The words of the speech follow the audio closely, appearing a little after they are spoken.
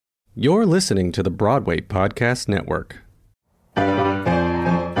You're listening to the Broadway Podcast Network.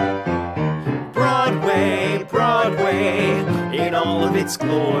 Broadway, Broadway, in all of its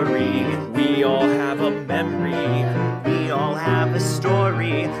glory. We all have a memory. We all have a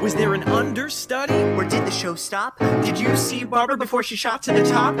story. Was there an understudy? Or did the show stop? Did you see Barbara before she shot to the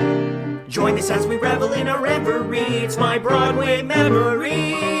top? Join us as we revel in our reverie. It's my Broadway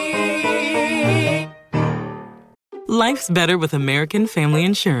memory. Life's better with American Family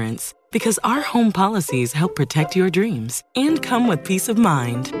Insurance because our home policies help protect your dreams and come with peace of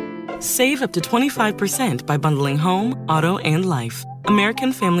mind. Save up to 25% by bundling home, auto, and life.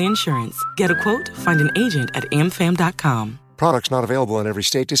 American Family Insurance. Get a quote, find an agent at amfam.com. Products not available in every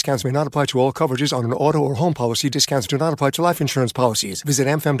state. Discounts may not apply to all coverages on an auto or home policy. Discounts do not apply to life insurance policies. Visit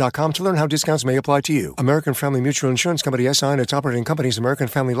amfam.com to learn how discounts may apply to you. American Family Mutual Insurance Company, SI, and its operating companies, American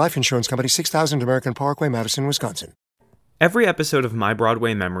Family Life Insurance Company, 6000 American Parkway, Madison, Wisconsin. Every episode of My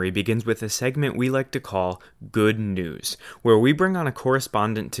Broadway Memory begins with a segment we like to call Good News, where we bring on a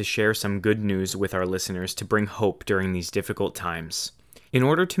correspondent to share some good news with our listeners to bring hope during these difficult times. In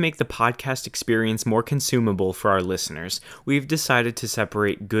order to make the podcast experience more consumable for our listeners, we've decided to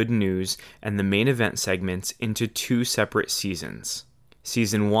separate Good News and the main event segments into two separate seasons.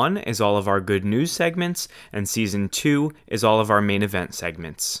 Season 1 is all of our Good News segments, and Season 2 is all of our main event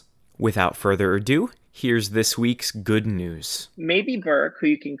segments. Without further ado, here's this week's good news. Maybe Burke, who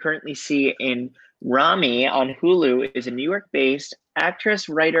you can currently see in Rami on Hulu, is a New York-based actress,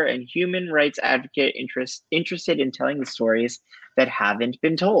 writer, and human rights advocate interested in telling the stories that haven't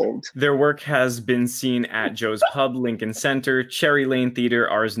been told. Their work has been seen at Joe's Pub, Lincoln Center, Cherry Lane Theater,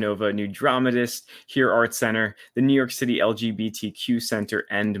 Ars Nova, New Dramatist, Here Art Center, the New York City LGBTQ Center,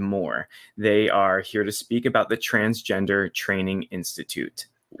 and more. They are here to speak about the Transgender Training Institute.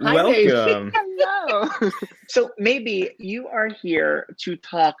 Hi, Welcome. Hello. So maybe you are here to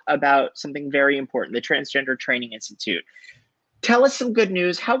talk about something very important, the Transgender Training Institute. Tell us some good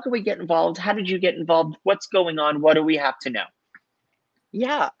news. How can we get involved? How did you get involved? What's going on? What do we have to know?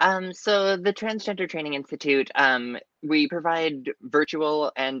 Yeah, so the Transgender Training Institute, we provide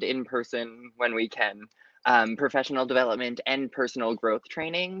virtual and in-person, when we can, professional development and personal growth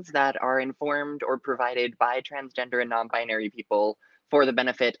trainings that are informed or provided by transgender and non-binary people for the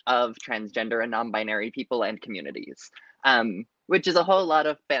benefit of transgender and non-binary people and communities, which is a whole lot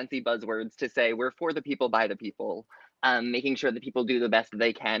of fancy buzzwords to say we're for the people, by the people, making sure that people do the best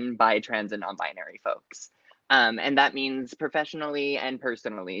they can by trans and non-binary folks. And that means professionally and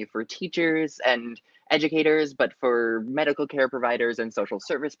personally for teachers and educators, but for medical care providers and social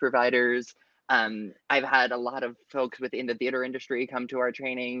service providers. I've had a lot of folks within the theater industry come to our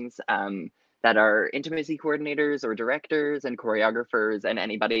trainings, that are intimacy coordinators or directors and choreographers and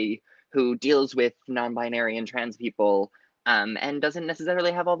anybody who deals with non-binary and trans people and doesn't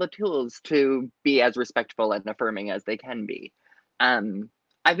necessarily have all the tools to be as respectful and affirming as they can be.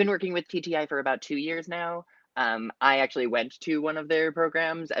 I've been working with TTI for about 2 years now. I actually went to one of their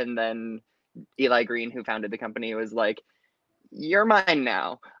programs, and then Eli Green, who founded the company, was like, "You're mine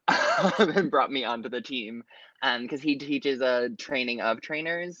now," and brought me onto the team because he teaches a training of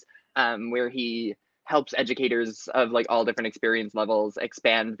trainers, where he helps educators of like all different experience levels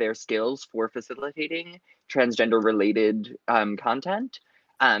expand their skills for facilitating transgender related content.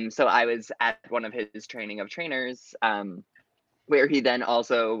 So I was at one of his training of trainers, where he then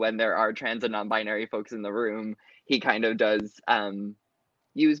also, when there are trans and non-binary folks in the room, he kind of does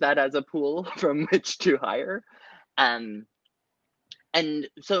use that as a pool from which to hire. And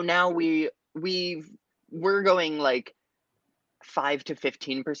so now we're going like 5 to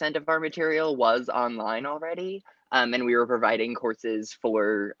 15% of our material was online already, and we were providing courses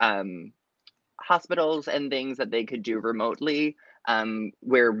for hospitals and things that they could do remotely,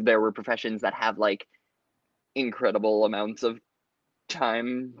 where there were professions that have like incredible amounts of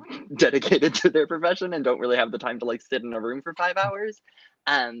time dedicated to their profession and don't really have the time to like sit in a room for 5 hours.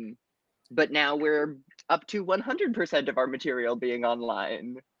 But now we're up to 100% of our material being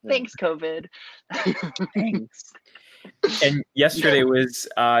online. Thanks, COVID. Thanks. And yesterday was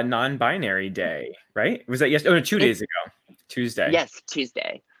non-binary day, right? Was that yesterday? Oh, no, 2 days ago. Tuesday. Yes,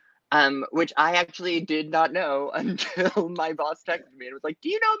 Tuesday. Which I actually did not know until my boss texted me and was like, "Do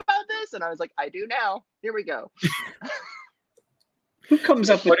you know about this?" And I was like, "I do now. Here we go." Who comes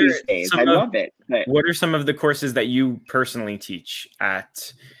up with these days? I love it. But What are some of the courses that you personally teach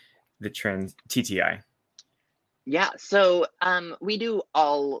at the TTI? Yeah, so we do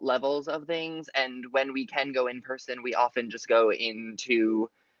all levels of things, and when we can go in person, we often just go into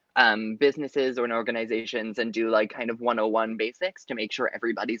businesses or organizations and do like kind of 101 basics to make sure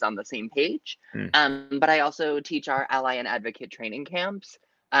everybody's on the same page. But I also teach our ally and advocate training camps,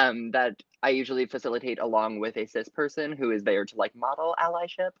 that I usually facilitate along with a cis person who is there to like model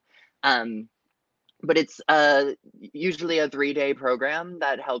allyship. But it's usually a 3-day program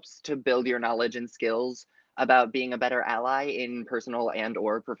that helps to build your knowledge and skills about being a better ally in personal and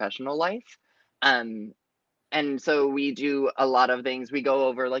or professional life. And so we do a lot of things. We go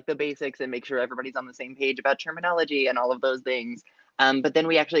over like the basics and make sure everybody's on the same page about terminology and all of those things. But then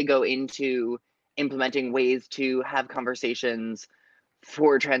we actually go into implementing ways to have conversations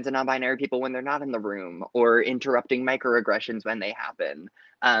for trans and non-binary people when they're not in the room, or interrupting microaggressions when they happen,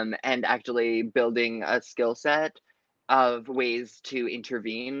 and actually building a skill set of ways to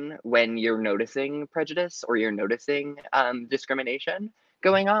intervene when you're noticing prejudice or you're noticing discrimination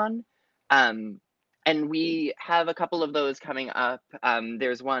going on. And we have a couple of those coming up.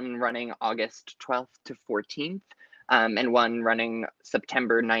 There's one running August 12th to 14th, and one running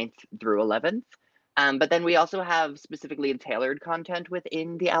September 9th through 11th. But then we also have specifically tailored content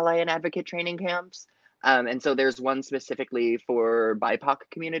within the ally and advocate training camps. And so there's one specifically for BIPOC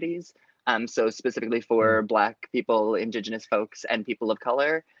communities. So specifically for Black people, Indigenous folks, and people of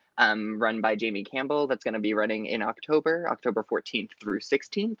color, run by Jamie Campbell. That's going to be running in October 14th through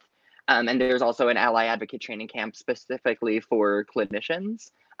 16th. And there's also an ally advocate training camp specifically for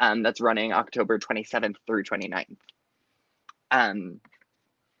clinicians that's running October 27th through 29th.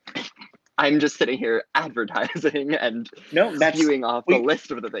 I'm just sitting here advertising and spewing off the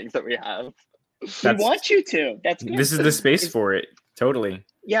list of the things that we have. We want you to. That's good. This is the space for it. Totally.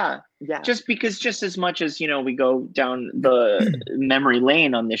 Yeah. Just because, just as much as we go down the memory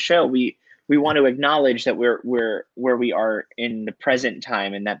lane on this show, we want to acknowledge that we're where we are in the present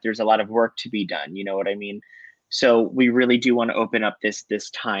time, and that there's a lot of work to be done. You know what I mean? So we really do want to open up this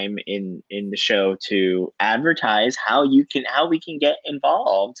time in the show to advertise how we can get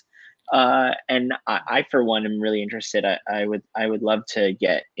involved. And I for one am really interested. I would love to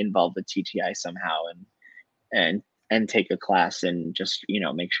get involved with TTI somehow and take a class and just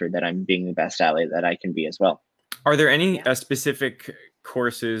make sure that I'm being the best ally that I can be as well. Are there any specific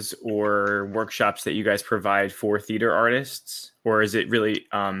courses or workshops that you guys provide for theater artists, or is it really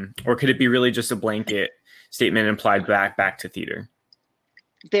or could it be really just a blanket statement applied back to theater?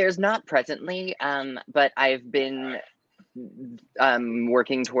 There's not presently, but I've been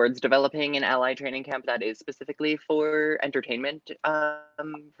working towards developing an ally training camp that is specifically for entertainment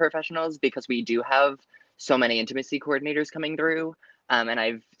professionals, because we do have so many intimacy coordinators coming through, and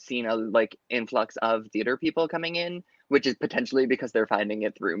I've seen a influx of theater people coming in, which is potentially because they're finding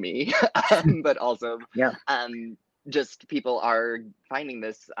it through me, but also just people are finding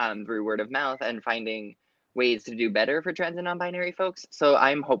this through word of mouth and finding ways to do better for trans and non-binary folks. So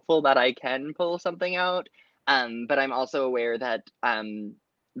I'm hopeful that I can pull something out. But I'm also aware that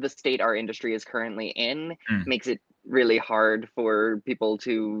the state our industry is currently in makes it really hard for people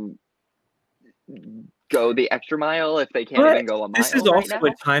to go the extra mile if they can't even go a mile. This is also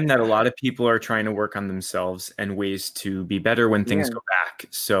a time that a lot of people are trying to work on themselves and ways to be better when things go back.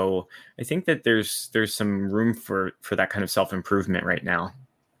 So I think that there's some room for that kind of self-improvement right now.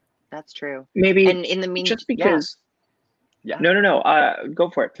 That's true. Maybe, and in the meantime, just because. No. Go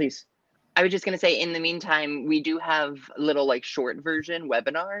for it, please. I was just going to say, in the meantime, we do have little short version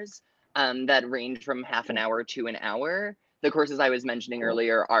webinars that range from half an hour to an hour. The courses I was mentioning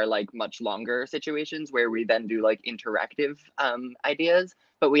earlier are much longer situations where we then do interactive ideas.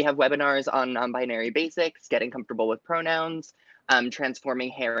 But we have webinars on non-binary basics, getting comfortable with pronouns, transforming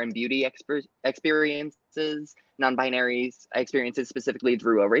hair and beauty experiences, non-binary experiences specifically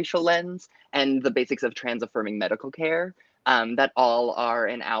through a racial lens, and the basics of trans-affirming medical care. That all are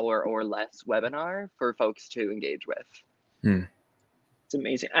an hour or less webinar for folks to engage with. It's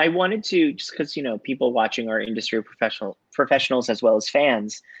amazing. I wanted to, just because people watching are industry professionals as well as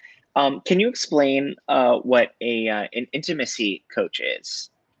fans. Can you explain what an intimacy coach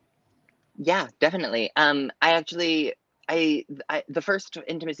is? Yeah, definitely. The first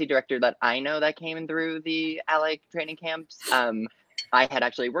intimacy director that I know that came through the ally training camps, I had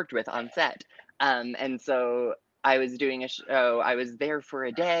actually worked with on set, and so I was doing a show. I was there for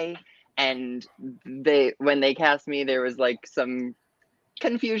a day, and when they cast me, there was some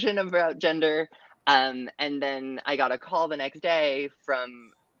confusion about gender, and then I got a call the next day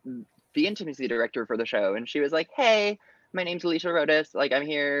from the intimacy director for the show, and she was like, "Hey, my name's Alicia Rodas. I'm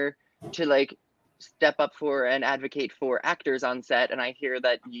here to step up for and advocate for actors on set, and I hear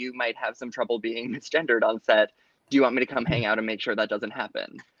that you might have some trouble being misgendered on set. Do you want me to come hang out and make sure that doesn't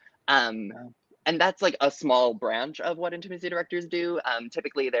happen?" And that's a small branch of what intimacy directors do.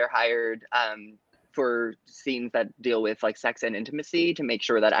 Typically, they're hired for scenes that deal with sex and intimacy to make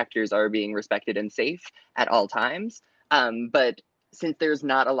sure that actors are being respected and safe at all times. But since there's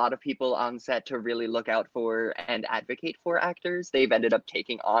not a lot of people on set to really look out for and advocate for actors, they've ended up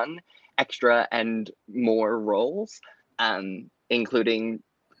taking on extra and more roles, including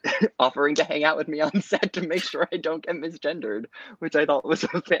offering to hang out with me on set to make sure I don't get misgendered, which I thought was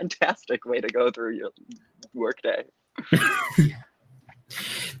a fantastic way to go through your workday.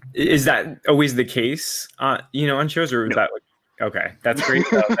 Is that always the case, on shows, or is that okay? That's great.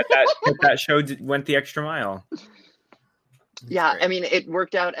 Though, that show went the extra mile. Yeah, I mean, it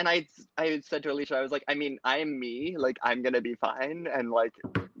worked out, and I said to Alicia, I was like, I mean, I'm me, like, I'm gonna be fine, and like,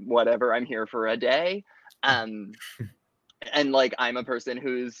 whatever, I'm here for a day, and like, I'm a person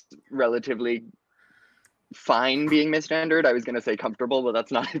who's relatively fine being misgendered. I was gonna say comfortable, but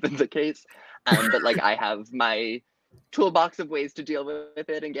that's not even the case. But like, I have my toolbox of ways to deal with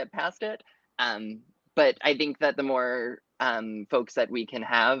it and get past it. But I think that the more folks that we can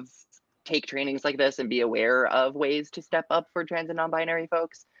have take trainings like this and be aware of ways to step up for trans and non-binary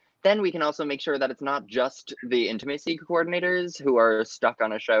folks, then we can also make sure that it's not just the intimacy coordinators who are stuck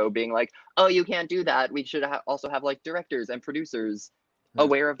on a show being like, oh, you can't do that. We should also have like directors and producers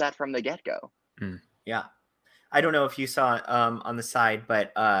aware of that from the get-go. Yeah. I don't know if you saw on the side,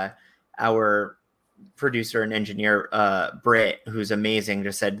 but our producer and engineer, Britt, who's amazing,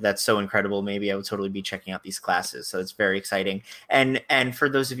 just said that's so incredible. Maybe I would totally be checking out these classes. So it's very exciting. And for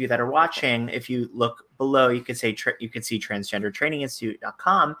those of you that are watching, if you look below, you could say you could see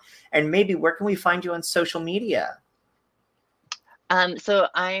transgendertraininginstitute.com. And maybe where can we find you on social media? So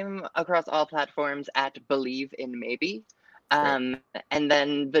I'm across all platforms at Believe in Maybe. And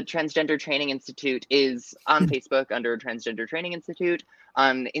then the Transgender Training Institute is on Facebook under Transgender Training Institute,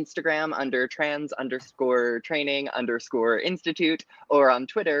 on Instagram under trans_training_institute, or on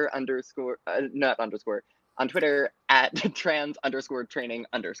Twitter on Twitter at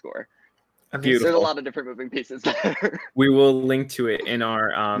trans_training_. Beautiful. There's a lot of different moving pieces there. We will link to it in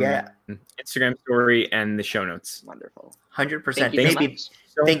our Instagram story and the show notes. Wonderful. 100%.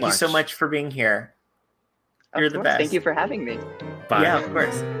 Thank you so much for being here. You're the best. Thank you for having me. Bye. Yeah, of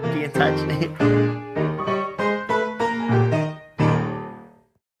course. Be in touch.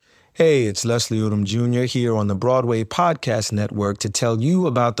 Hey, it's Leslie Odom Jr. here on the Broadway Podcast Network to tell you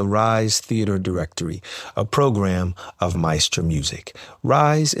about the Rise Theater Directory, a program of Maestro Music.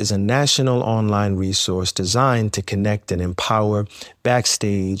 Rise is a national online resource designed to connect and empower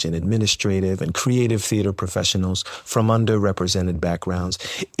backstage and administrative and creative theater professionals from underrepresented backgrounds.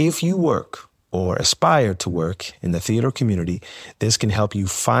 If you work or aspire to work in the theater community, this can help you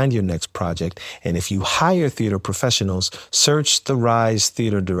find your next project. And if you hire theater professionals, search the Rise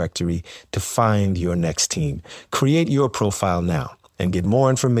Theater Directory to find your next team. Create your profile now and get more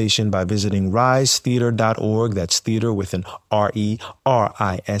information by visiting risetheater.org. That's theater with an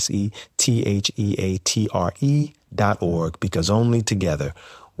RERISETHEATRE.org, because only together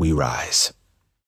we rise.